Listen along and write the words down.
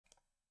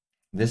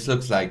This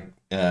looks like,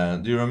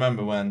 do you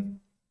remember when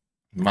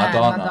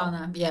Madonna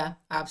Madonna. Yeah,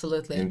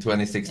 absolutely. in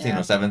 2016 Yeah.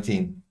 or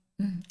 17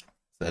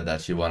 said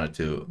that she wanted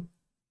to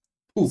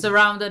poop?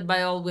 Surrounded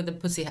by all with the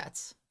pussy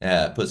hats.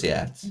 Yeah, pussy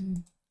hats.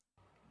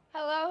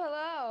 Hello,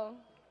 hello.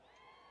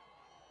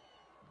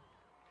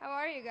 How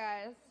are you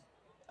guys?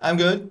 I'm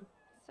good.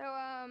 So,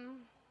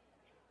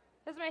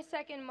 this is my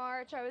second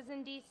March. I was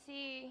in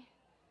DC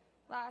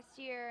last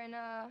year, and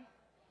I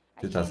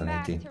came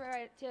back 2018.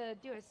 to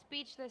do a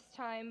speech this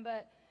time,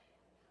 but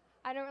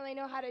I don't really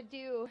know how to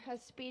do a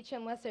speech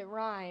unless it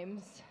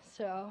rhymes.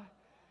 So,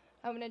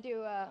 I'm gonna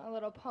do a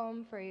little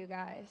poem for you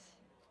guys.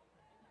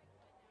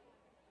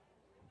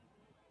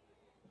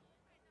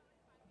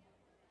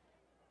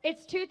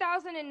 It's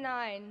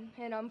 2009,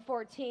 and I'm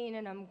 14,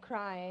 and I'm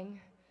crying.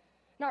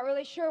 Not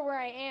really sure where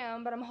I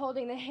am, but I'm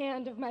holding the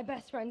hand of my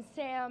best friend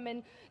Sam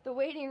in the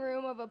waiting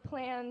room of a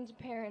Planned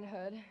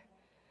Parenthood.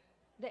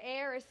 The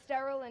air is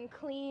sterile and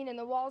clean, and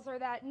the walls are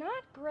that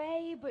not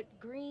gray, but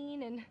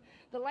green, and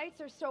the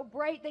lights are so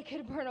bright they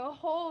could burn a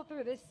hole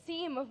through the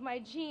seam of my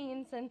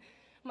jeans, and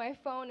my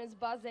phone is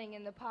buzzing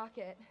in the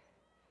pocket.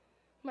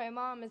 My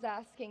mom is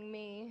asking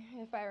me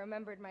if I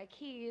remembered my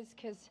keys,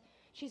 'cause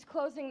she's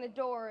closing the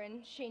door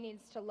and she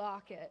needs to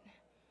lock it.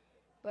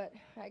 But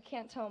I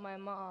can't tell my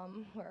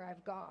mom where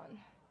I've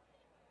gone.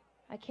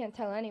 I can't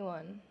tell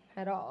anyone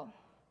at all.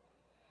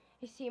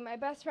 You see, my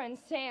best friend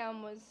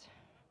Sam was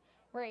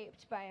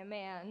raped by a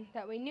man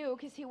that we knew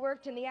because he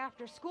worked in the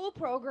after-school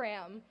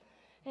program.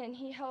 And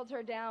he held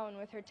her down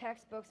with her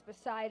textbooks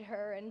beside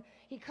her, and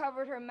he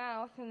covered her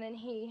mouth, and then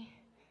he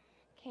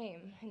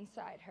came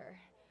inside her.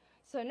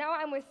 So now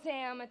I'm with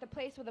Sam at the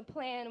place with a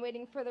plan,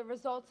 waiting for the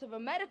results of a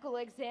medical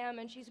exam,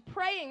 and she's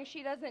praying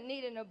she doesn't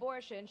need an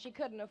abortion. She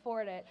couldn't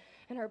afford it,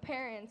 and her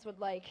parents would,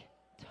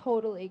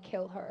 totally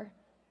kill her.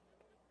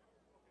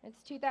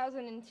 It's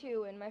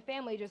 2002, and my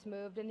family just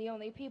moved, and the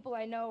only people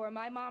I know are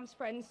my mom's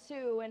friend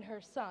Sue and her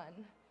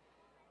son.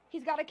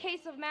 He's got a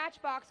case of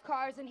Matchbox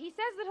cars, and he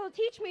says that he'll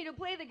teach me to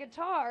play the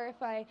guitar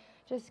if I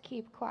just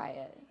keep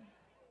quiet.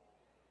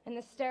 And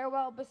the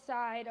stairwell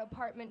beside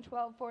apartment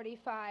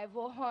 1245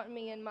 will haunt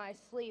me in my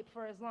sleep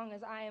for as long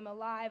as I am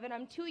alive. And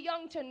I'm too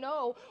young to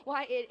know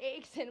why it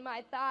aches in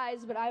my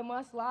thighs, but I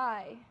must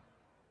lie.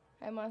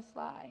 I must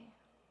lie.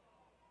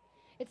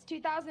 It's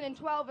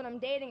 2012 and I'm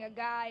dating a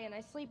guy, and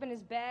I sleep in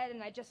his bed,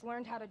 and I just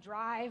learned how to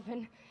drive,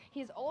 and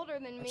he's older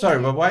than me. Sorry,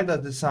 but why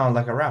does it sound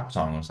like a rap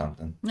song or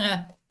something?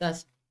 Yeah,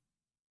 that's.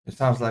 It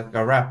sounds like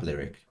a rap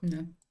lyric.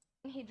 Yeah.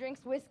 He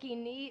drinks whiskey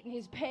neat, and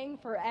he's paying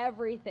for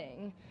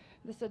everything.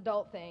 This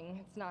adult thing,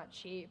 it's not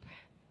cheap.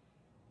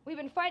 We've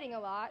been fighting a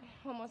lot,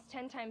 almost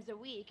 10 times a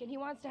week, and he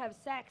wants to have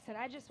sex, and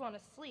I just want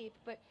to sleep,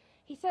 but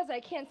he says I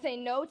can't say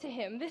no to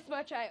him. This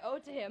much I owe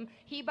to him.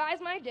 He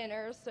buys my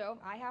dinners, so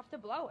I have to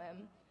blow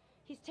him.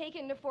 He's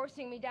taken to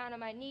forcing me down on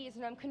my knees,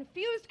 and I'm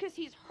confused because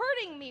he's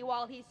hurting me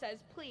while he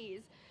says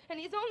please. And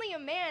he's only a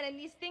man, and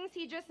these things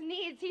he just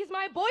needs. He's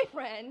my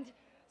boyfriend,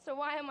 so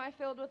why am I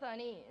filled with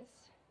unease?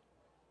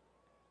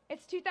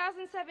 It's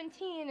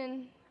 2017,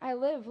 and I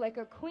live like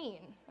a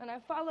queen, and I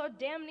followed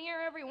damn near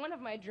every one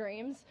of my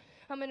dreams.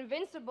 I'm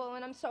invincible,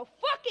 and I'm so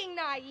fucking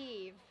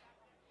naive.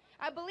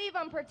 I believe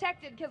I'm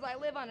protected because I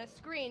live on a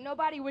screen.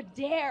 Nobody would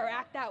dare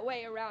act that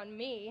way around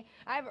me.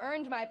 I've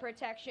earned my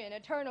protection,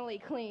 eternally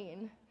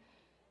clean.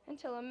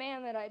 Until a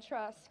man that I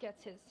trust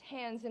gets his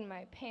hands in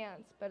my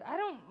pants. But I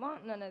don't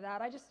want none of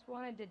that. I just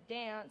wanted to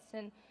dance,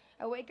 and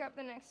I wake up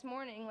the next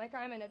morning like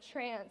I'm in a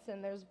trance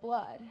and there's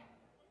blood.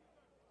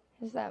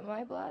 Is that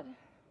my blood?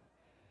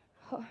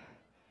 Oh,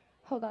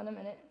 hold on a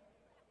minute.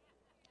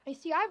 You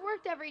see, I've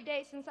worked every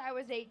day since I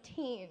was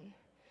 18.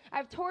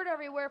 I've toured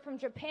everywhere from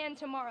Japan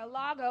to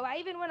Mar-a-Lago. I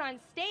even went on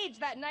stage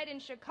that night in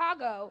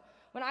Chicago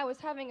when I was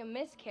having a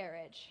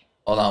miscarriage.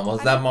 Hold on,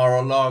 was that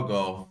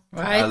Mar-a-Lago?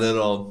 Right. A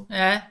little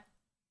Yeah.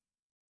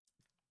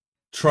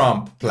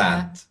 Trump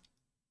plant.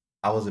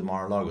 I was in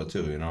Mar-a-Lago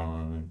too, you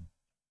know.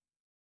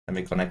 Let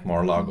me connect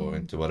Mar-a-Lago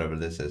into whatever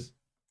this is.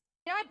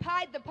 I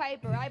pied the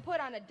piper. I put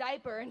on a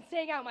diaper and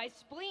sang out my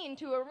spleen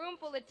to a room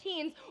full of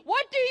teens.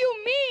 What do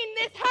you mean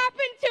this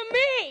happened to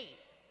me?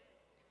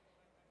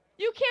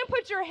 You can't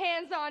put your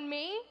hands on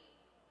me.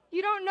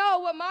 You don't know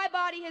what my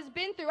body has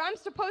been through. I'm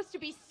supposed to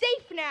be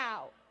safe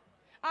now.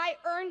 I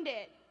earned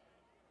it.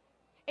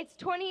 It's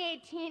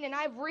 2018, and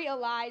I've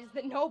realized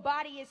that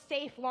nobody is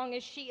safe long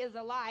as she is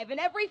alive. And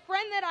every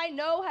friend that I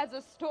know has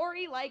a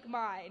story like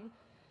mine.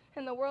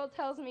 And the world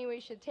tells me we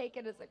should take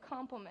it as a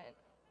compliment.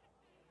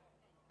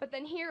 But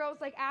then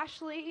heroes like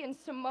Ashley and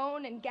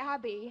Simone and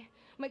Gabby,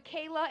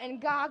 Michaela and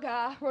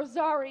Gaga,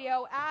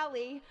 Rosario,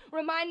 Ali,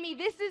 remind me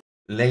this is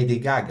Lady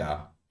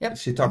Gaga. Yep.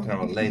 Is she talking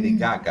about Lady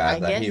Gaga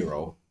as a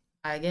hero?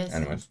 I guess.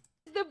 Anyways.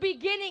 the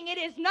beginning. It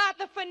is not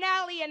the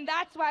finale, and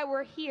that's why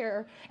we're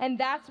here, and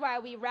that's why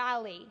we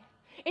rally.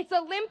 It's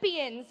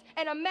Olympians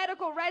and a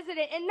medical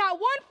resident, and not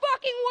one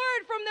fucking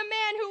word from the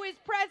man who is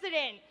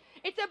president.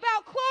 It's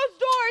about closed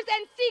doors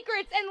and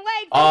secrets and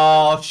legs.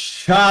 Oh,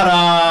 shut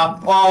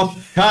up. Oh,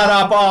 shut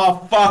up.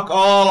 Oh, fuck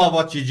all of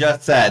what you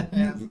just said.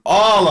 Yeah.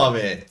 All of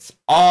it.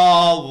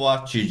 All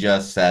what you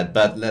just said.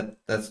 But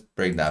let's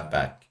bring that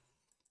back.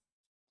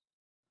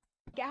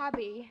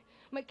 Gabby,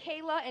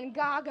 Michaela and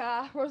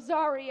Gaga,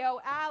 Rosario,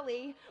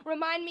 Ali,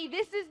 remind me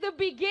this is the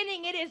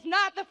beginning, it is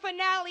not the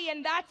finale,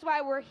 and that's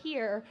why we're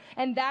here,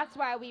 and that's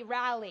why we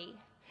rally.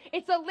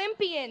 It's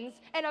Olympians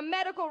and a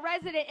medical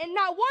resident, and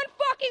not one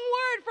fucking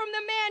word from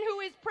the man who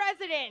is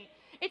president.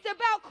 It's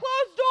about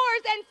closed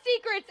doors and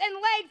secrets and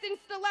legs and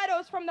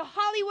stilettos from the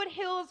Hollywood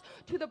Hills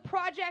to the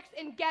projects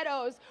and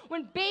ghettos,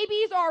 when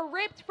babies are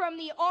ripped from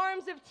the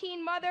arms of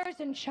teen mothers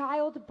and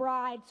child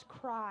brides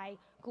cry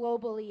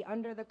globally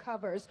under the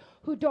covers,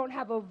 who don't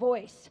have a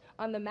voice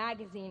on the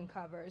magazine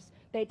covers.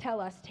 They tell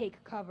us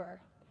take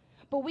cover.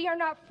 But we are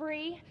not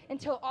free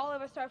until all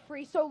of us are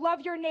free. So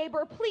love your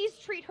neighbor. Please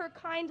treat her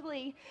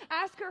kindly.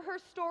 Ask her her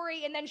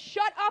story and then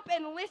shut up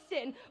and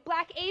listen.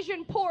 Black,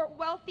 Asian, poor,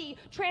 wealthy,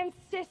 trans,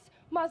 cis,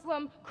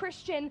 Muslim,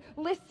 Christian,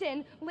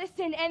 listen,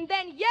 listen, and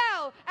then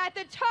yell at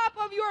the top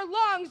of your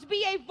lungs.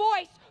 Be a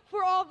voice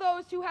for all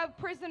those who have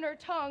prisoner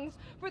tongues,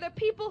 for the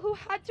people who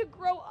had to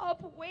grow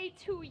up way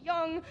too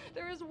young.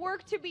 There is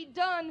work to be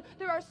done.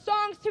 There are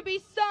songs to be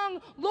sung.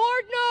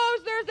 Lord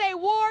knows there's a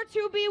war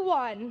to be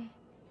won.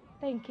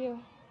 Thank you.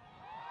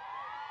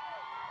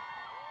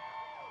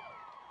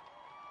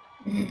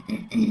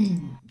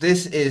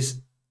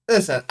 Listen,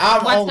 What's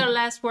her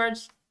last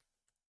words?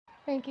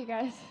 Thank you,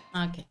 guys.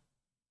 Okay.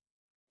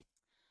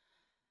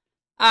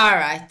 All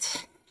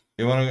right.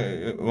 You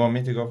want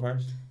me to go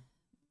first?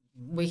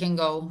 We can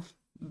go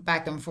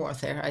back and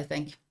forth here, I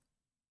think.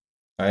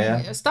 Oh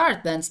yeah.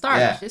 Start then. Start.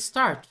 Yeah. Just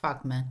start.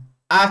 Fuck, man.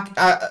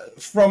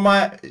 From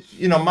my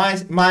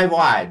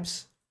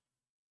vibes.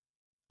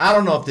 I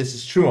don't know if this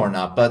is true or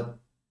not, but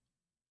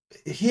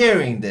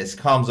hearing this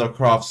comes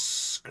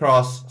across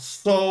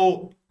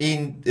so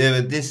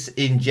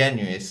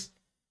disingenuous.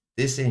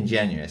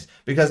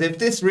 Because if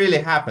this really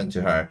happened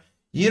to her,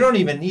 you don't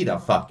even need a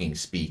fucking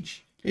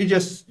speech. You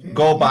just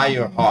go by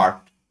your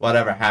heart,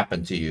 whatever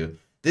happened to you.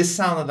 This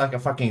sounded like a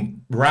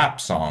fucking rap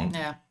song.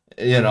 Yeah.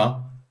 You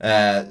know?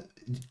 I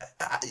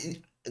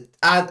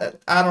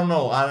don't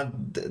know. I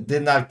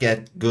did not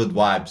get good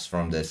vibes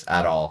from this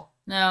at all.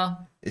 No.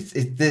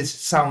 This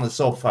sounded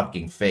so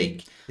fucking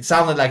fake. It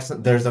sounded like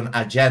there's an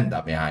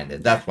agenda behind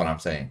it. That's what I'm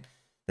saying.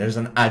 There's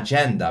an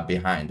agenda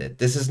behind it.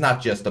 This is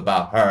not just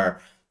about her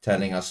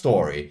telling a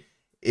story.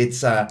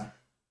 It's a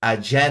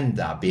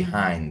agenda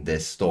behind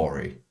this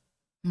story.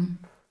 Mm.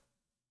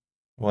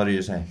 What are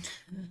you saying?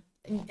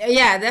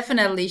 Yeah,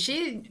 definitely.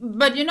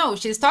 But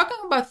she's talking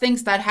about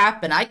things that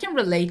happen. I can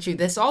relate to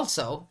this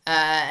also.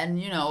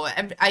 And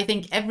I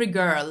think every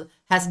girl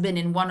has been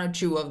in one or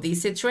two of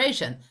these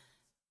situations.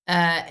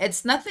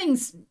 It's nothing,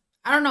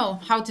 I don't know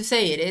how to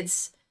say it.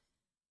 It's,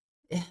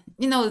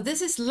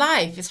 this is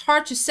life. It's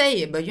hard to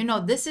say it, but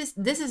this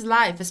is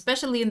life,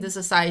 especially in the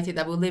society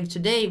that we live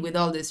today with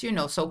all this,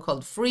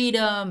 so-called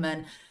freedom,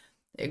 and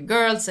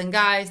girls and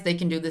guys, they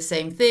can do the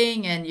same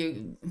thing. And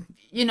you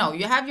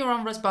have your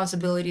own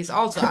responsibilities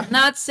also. I'm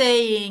not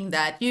saying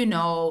that,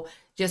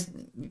 just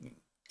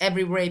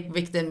every rape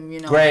victim,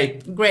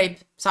 grape,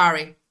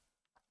 sorry,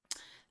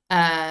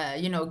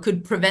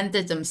 could prevent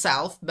it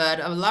themselves, but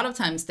a lot of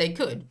times they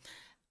could.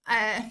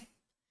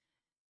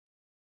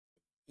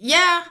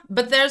 Yeah,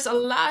 but there's a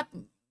lot,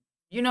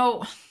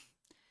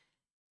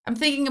 I'm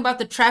thinking about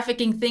the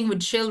trafficking thing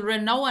with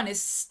children. No one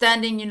is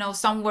standing,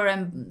 somewhere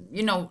and,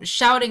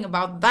 shouting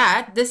about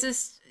that. This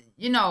is,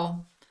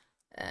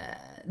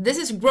 this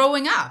is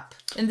growing up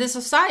in this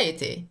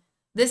society.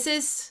 This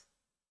is,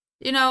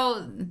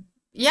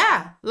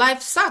 yeah,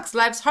 life sucks.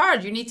 Life's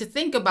hard. You need to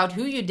think about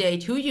who you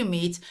date, who you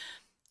meet.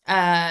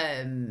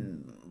 But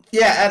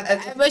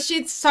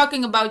she's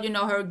talking about,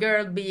 her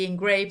girl being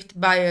raped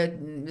by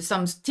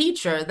some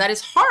teacher. That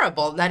is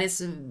horrible. That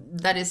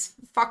is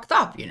fucked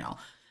up,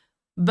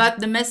 But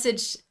the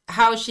message,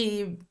 how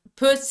she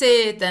puts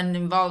it, and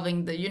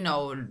involving the,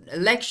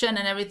 election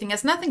and everything,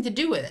 has nothing to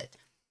do with it.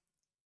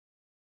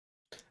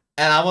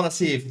 And I want to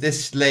see if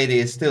this lady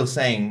is still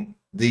saying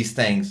these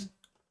things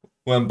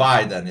when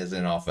Biden is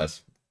in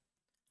office.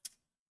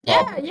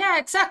 Yeah,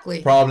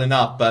 exactly. Probably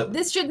not, but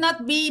this should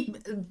not be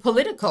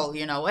political,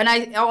 And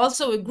I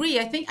also agree.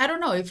 I don't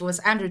know if it was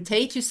Andrew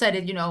Tate who said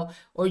it,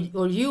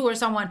 or you or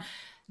someone,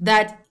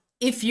 that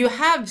if you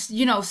have,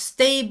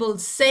 stable,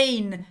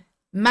 sane,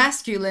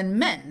 masculine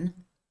men,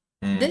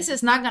 this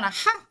is not gonna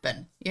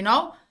happen,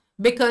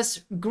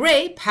 because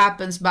rape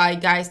happens by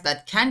guys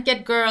that can't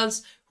get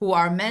girls, who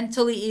are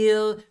mentally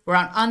ill, who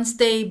are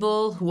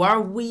unstable, who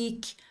are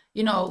weak,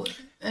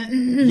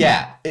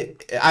 Yeah,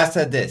 I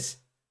said this.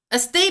 A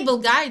stable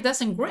guy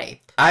doesn't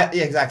grape.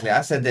 Exactly.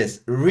 I said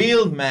this.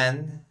 Real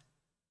men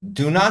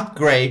do not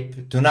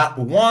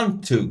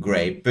want to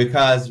grape,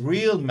 because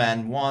real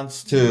men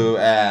wants to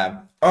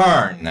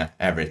earn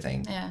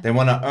everything. Yeah. They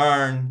want to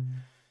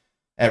earn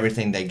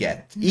everything they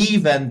get,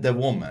 even the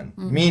woman.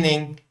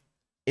 Meaning,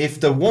 if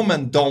the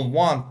woman don't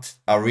want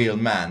a real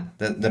man,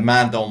 the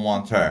man don't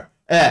want her.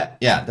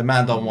 The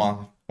man don't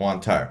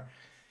want her.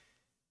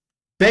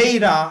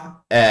 Beta,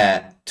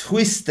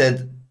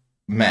 twisted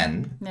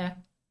men,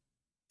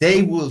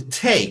 they will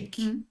take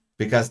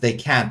because they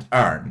can't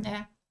earn.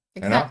 Yeah,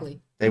 exactly. You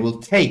know? They will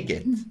take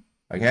it.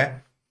 Okay?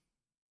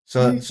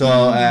 So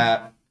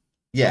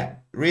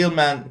real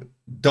men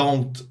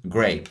don't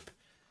grape.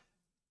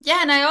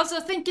 Yeah, and I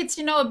also think it's,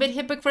 a bit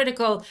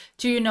hypocritical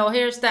to,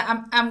 here's the,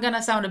 I'm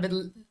gonna sound a bit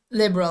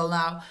liberal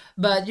now,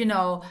 but,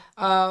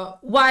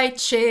 white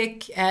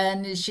chick,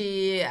 and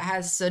she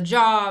has a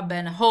job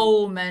and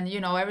home, and,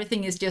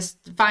 everything is just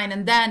fine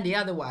and dandy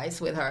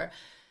otherwise with her.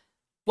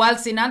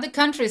 Whilst in other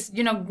countries,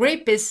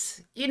 grape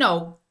is,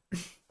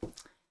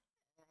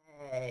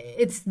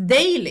 it's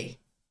daily.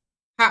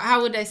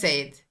 How would I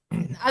say it?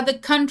 In other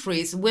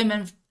countries,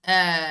 women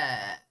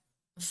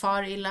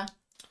far illa.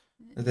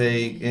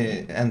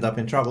 They end up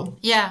in trouble.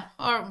 Yeah,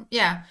 or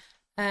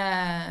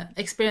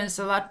experience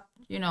a lot,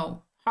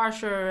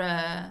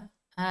 harsher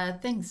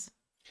things.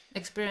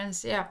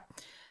 Experience,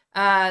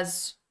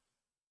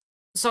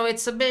 so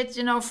it's a bit,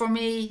 for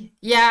me,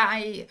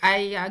 I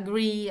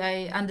agree,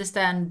 I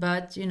understand,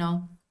 but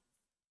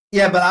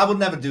Yeah, but I would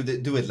never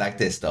do it like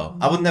this, though.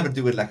 I would never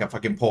do it like a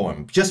fucking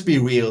poem. Just be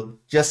real.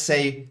 Just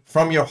say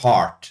from your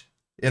heart,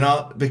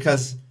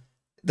 because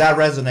that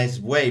resonates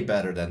way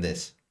better than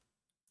this.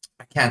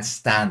 I can't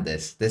stand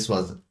this. This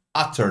was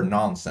utter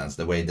nonsense,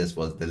 the way this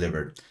was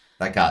delivered.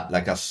 Like a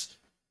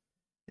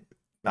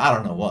I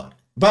don't know what.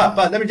 But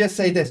let me just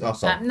say this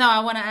also. No, I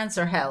want to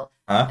answer Hell.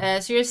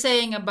 So you're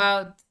saying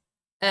about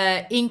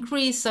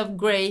increase of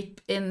grape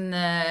in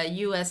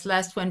US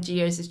last 20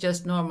 years is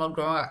just normal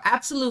growing?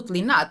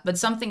 Absolutely not. But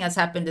something has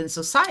happened in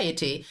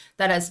society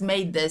that has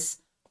made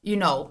this,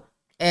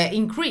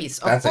 increase.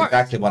 That's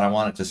exactly what I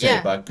wanted to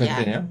say, but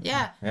continue.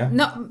 Yeah.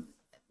 No,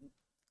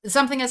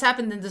 something has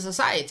happened in the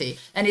society,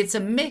 and it's a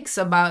mix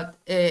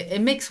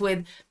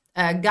with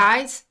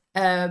guys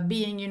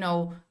being,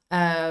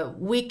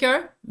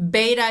 weaker,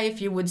 beta,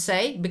 if you would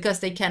say, because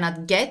they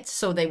cannot get,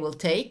 so they will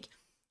take.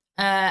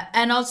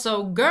 And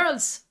also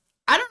girls,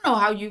 I don't know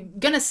how you're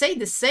gonna say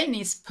the same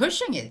is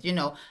pushing it,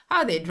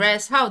 how they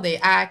dress, how they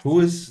act. Who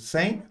is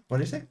saying? What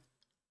do you say?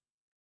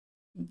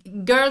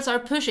 Girls are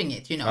pushing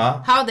it,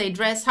 how they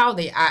dress, how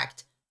they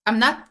act. I'm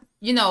not,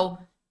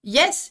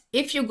 yes,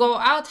 if you go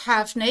out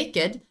half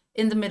naked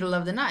in the middle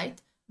of the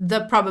night,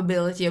 the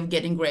probability of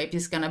getting raped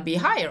is going to be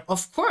higher,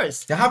 of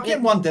course. How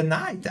can one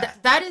deny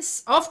that? That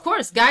is, of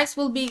course,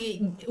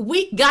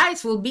 weak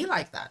guys will be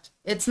like that.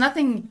 It's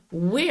nothing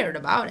weird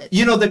about it.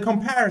 The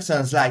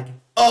comparisons like,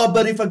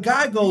 but if a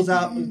guy goes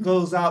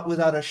out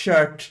without a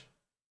shirt,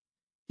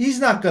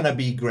 he's not going to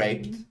be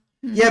raped.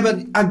 Yeah,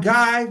 but a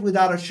guy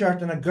without a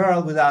shirt and a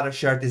girl without a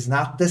shirt is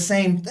not the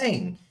same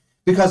thing,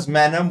 because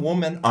men and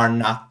women are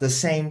not the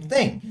same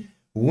thing.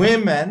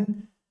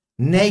 Women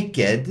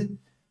naked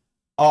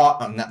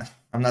are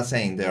I'm not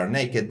saying they are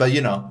naked, but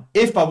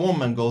if a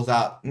woman goes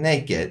out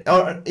naked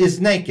or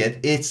is naked,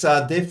 it's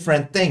a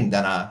different thing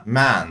than a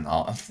man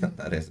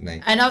that is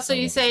naked. And also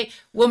you say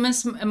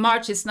Women's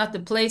March is not the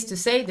place to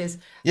say this.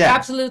 Yeah,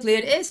 absolutely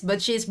it is,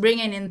 but she's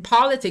bringing in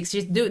politics.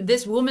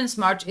 This Women's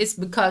March is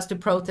because to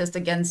protest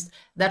against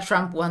that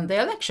Trump won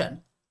the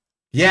election.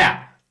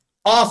 Yeah.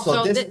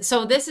 Also,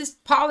 so this is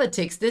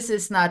politics. This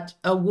is not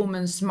a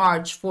women's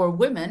march for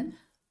women.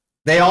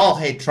 They all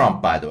hate Trump,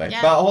 by the way.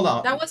 Yeah, but hold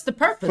on. That was the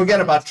purpose. Forget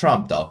about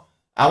Trump, though.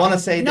 I want to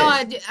say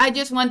no, this. I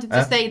just wanted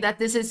to say that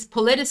this is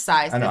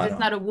politicized. This is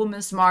not a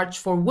women's march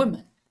for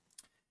women.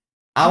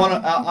 I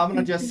want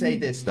to just say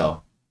this,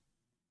 though.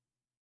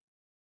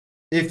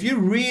 If you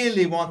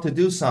really want to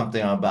do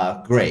something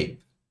about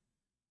grape,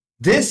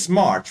 this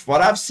march,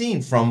 what I've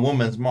seen from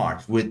Women's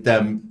March, with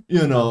them,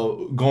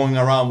 going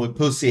around with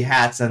pussy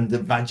hats and the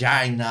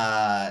vagina,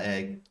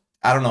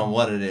 I don't know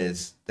what it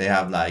is. They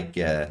have like...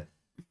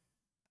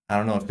 I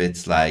don't know if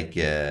it's like,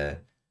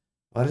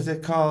 what is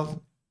it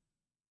called?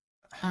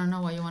 I don't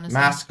know what you want to say.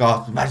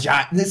 Mascot,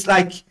 vagina. It's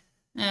like,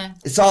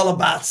 it's all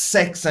about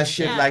sex and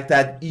shit like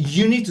that.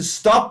 You need to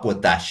stop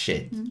with that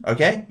shit,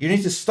 okay? You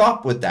need to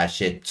stop with that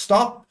shit.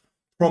 Stop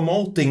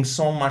promoting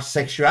so much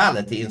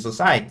sexuality in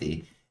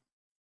society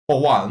for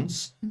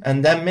once,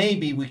 and then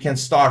maybe we can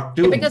start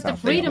doing because something.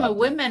 Because the freedom of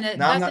women,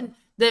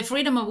 the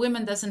freedom of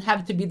women doesn't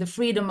have to be the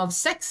freedom of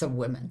sex of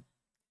women.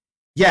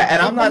 Yeah,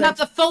 and I'm not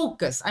the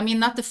focus. I mean,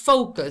 not the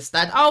focus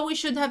that, we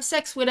should have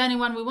sex with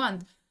anyone we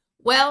want.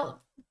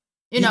 Well,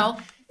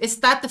 is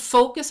that the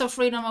focus of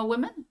freedom of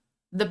women?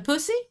 The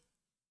pussy?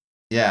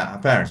 Yeah,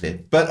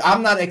 apparently. But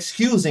I'm not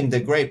excusing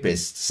the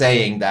rapist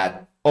saying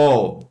that,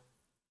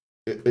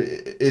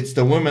 it's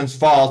the women's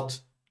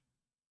fault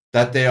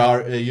that they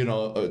are,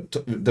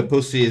 the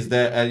pussy is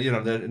there,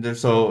 they're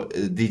so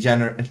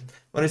degenerate.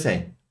 What do you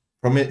say?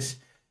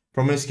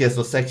 Promiscuous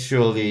or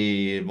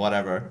sexually,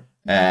 whatever.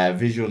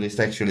 Visually,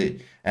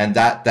 sexually, and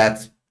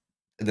that's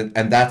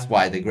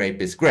why the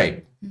grape is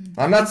grape.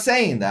 I'm not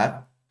saying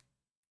that,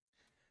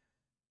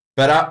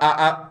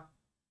 but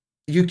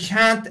you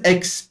can't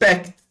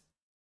expect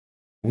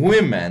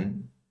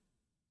women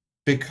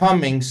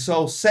becoming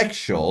so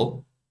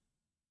sexual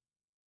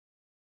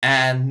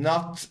and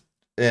not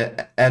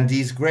and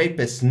these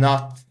rapists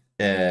not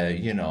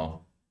you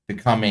know,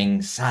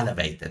 becoming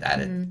salivated at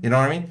it. You know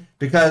what I mean?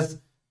 Because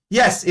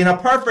yes, in a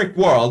perfect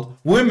world,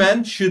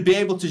 women should be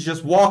able to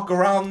just walk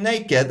around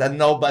naked and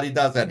nobody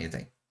does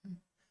anything.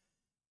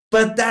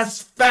 But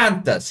that's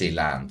fantasy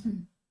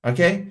land.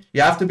 Okay?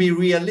 You have to be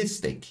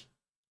realistic.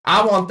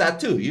 I want that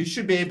too. You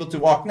should be able to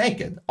walk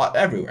naked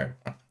everywhere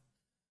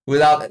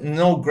without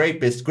no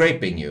rapist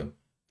raping you.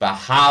 But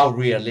how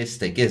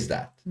realistic is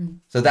that?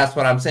 So that's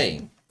what I'm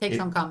saying. Take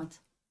some comments.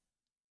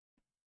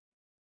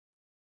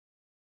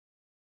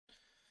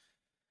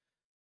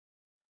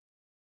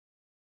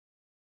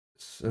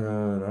 So,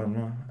 I don't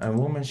know. A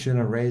woman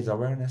shouldn't raise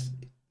awareness.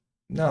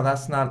 No,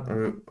 that's not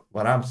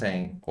what I'm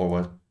saying or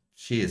what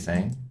she is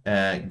saying.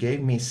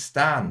 Gave me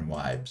Stan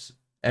vibes.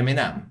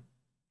 Eminem.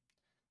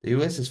 The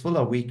US is full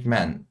of weak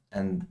men,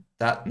 and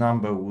that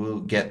number will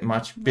get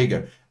much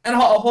bigger. And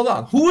hold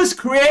on. Who is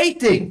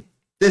creating?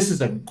 This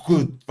is a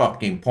good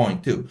fucking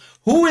point too.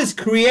 Who is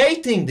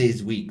creating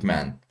these weak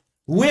men?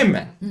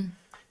 Women.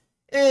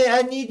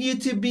 I need you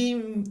to be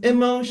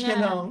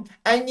emotional.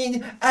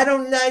 Yeah. I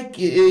don't like,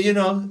 you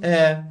know,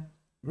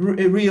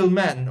 real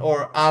men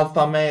or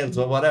alpha males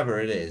or whatever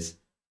it is.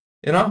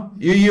 You know,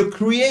 you're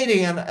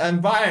creating an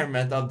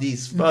environment of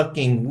these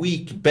fucking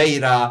weak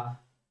beta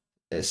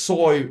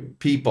soy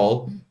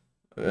people,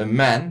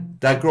 men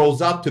that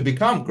grows up to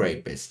become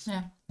rapists.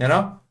 Yeah. You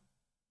know,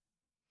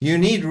 you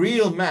need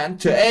real men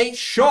to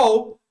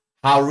show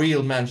how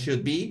real men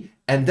should be,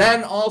 and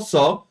then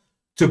also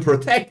to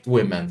protect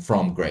women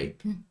from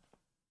rape, you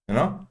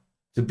know,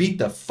 to beat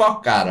the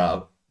fuck out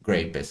of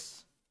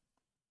rapists.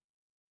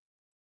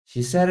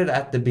 She said it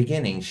at the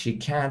beginning. She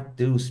can't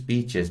do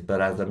speeches,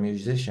 but as a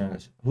musician,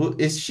 who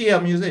is she a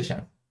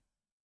musician?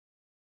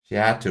 She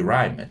had to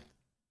rhyme it.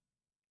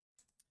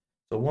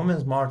 So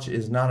Women's March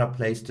is not a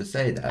place to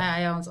say that.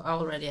 I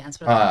already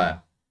answered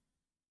that.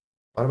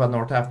 What about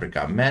North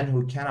Africa? Men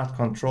who cannot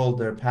control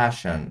their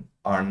passion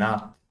are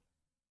not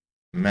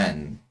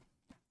men.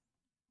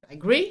 I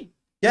agree.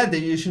 Yeah,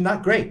 you should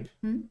not grape.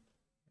 You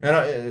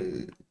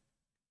know,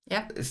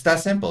 yeah, it's that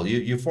simple.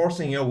 You're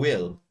forcing your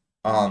will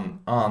on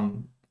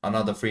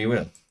another free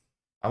will.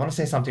 I want to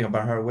say something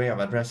about her way of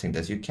addressing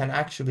this. You can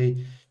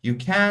actually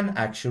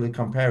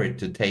compare it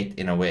to Tate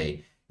in a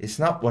way. It's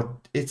not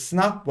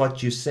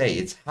what you say,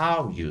 it's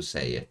how you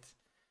say it.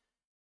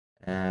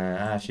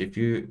 Ash, if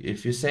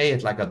you say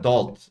it like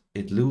adult,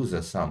 it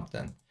loses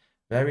something.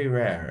 Very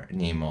rare,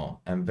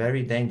 Nemo, and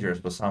very dangerous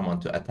for someone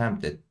to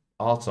attempt it.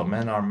 Also,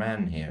 men are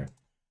men here.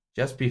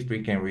 Just be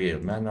freaking real.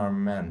 Men are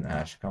men,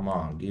 Ash. Come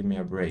on, give me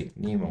a break.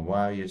 Nemo,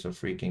 why are you so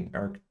freaking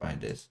irked by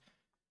this?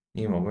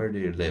 Nemo, where do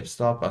you live?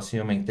 Stop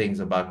assuming things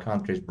about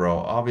countries, bro.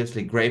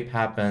 Obviously, grape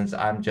happens.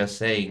 I'm just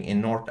saying, in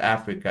North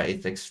Africa,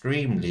 it's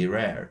extremely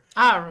rare.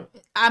 I'm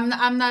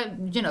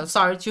not, you know,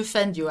 sorry to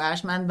offend you,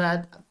 Ashman,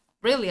 but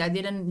really, I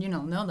didn't, you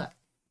know that.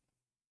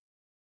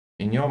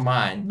 In your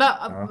mind.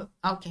 But,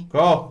 okay.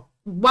 Go.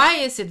 Why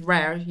is it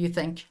rare, you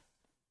think?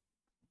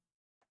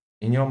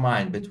 In your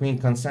mind, between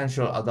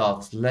consensual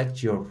adults,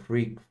 let your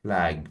freak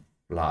flag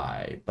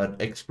fly, but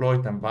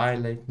exploit and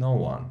violate no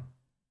one.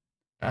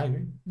 I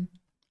agree.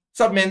 What's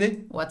up,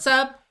 Mindy? What's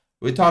up?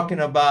 We're talking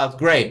about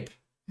grape.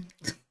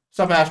 What's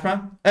up,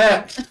 Ashman?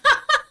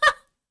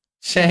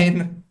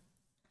 Shane.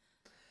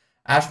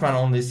 Ashman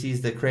only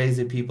sees the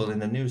crazy people in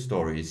the news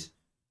stories.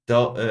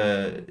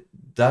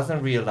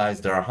 Doesn't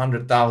realize there are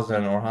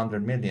 100,000 or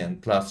 100 million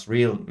plus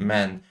real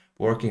men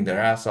working their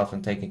ass off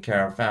and taking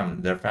care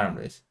of their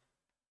families.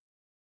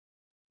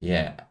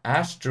 Yeah,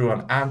 Ash drew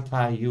an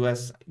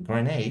anti-US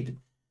grenade.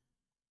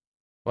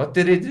 What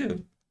did he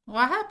do?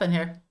 What happened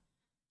here?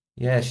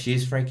 Yeah,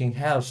 she's freaking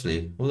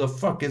Halsey. Who the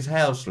fuck is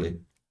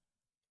Halsey?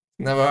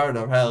 Never heard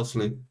of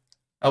Halsey.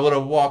 I would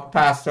have walked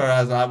past her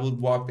as I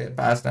would walk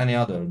past any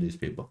other of these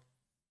people.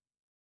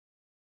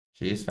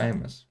 She is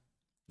famous.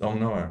 Don't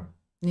know her.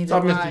 Neither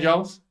What's up, Mr.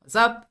 Jones? What's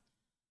up?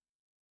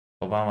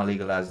 Obama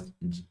legalized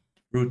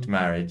root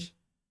marriage.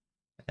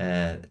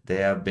 They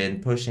have been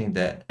pushing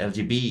the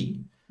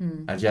LGBT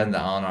agenda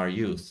on our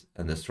youth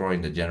and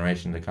destroying the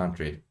generation of the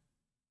country.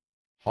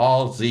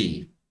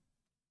 Halsey.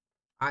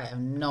 I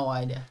have no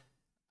idea.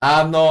 I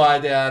have no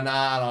idea, and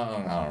I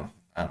don't.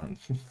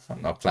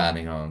 I'm not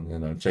planning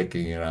on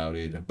checking it out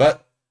either.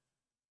 But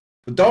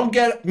don't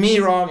get me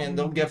wrong and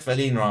don't get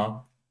Feline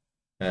wrong.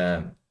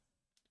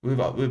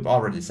 We've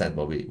already said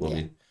what we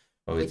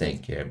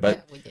think here.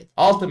 But yeah,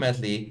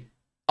 ultimately,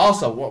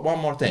 also one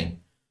more thing.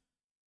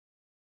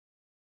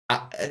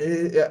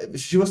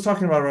 She was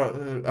talking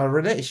about a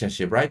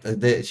relationship, right?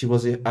 She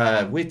was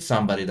with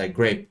somebody that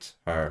raped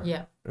her.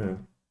 Yeah.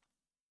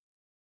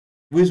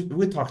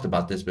 We talked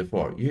about this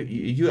before.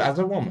 You as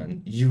a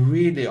woman, you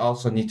really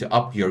also need to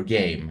up your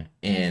game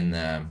in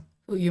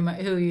who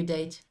you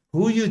date.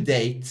 Who you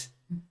date,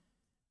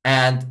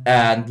 and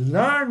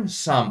learn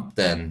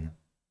something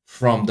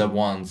from the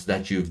ones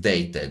that you've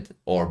dated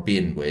or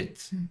been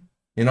with.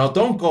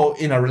 Don't go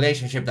in a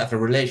relationship after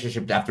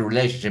relationship after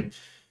relationship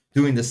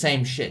doing the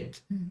same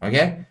shit.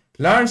 Okay?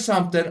 Learn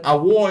something,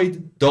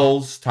 avoid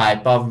those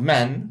type of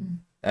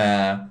men,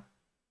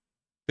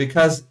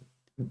 because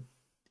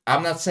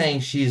I'm not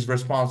saying she's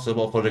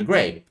responsible for the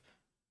rape,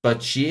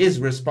 but she is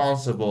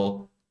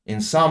responsible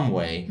in some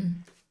way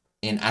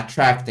in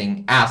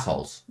attracting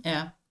assholes.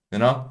 Yeah. You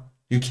know?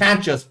 You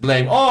can't just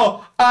blame,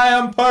 oh, I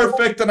am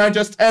perfect and I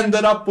just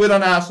ended up with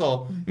an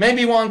asshole.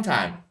 Maybe one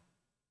time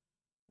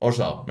or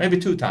so, maybe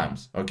 2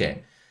 times.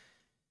 Okay.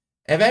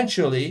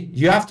 Eventually,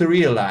 you have to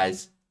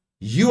realize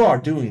you are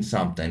doing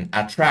something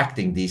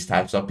attracting these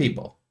types of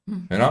people,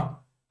 you know?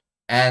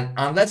 And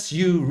unless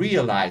you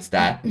realize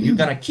that, you're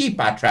going to keep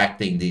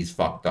attracting these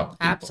fucked up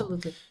people.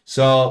 Absolutely.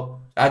 So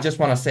I just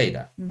want to say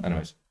that.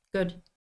 Anyways. Good.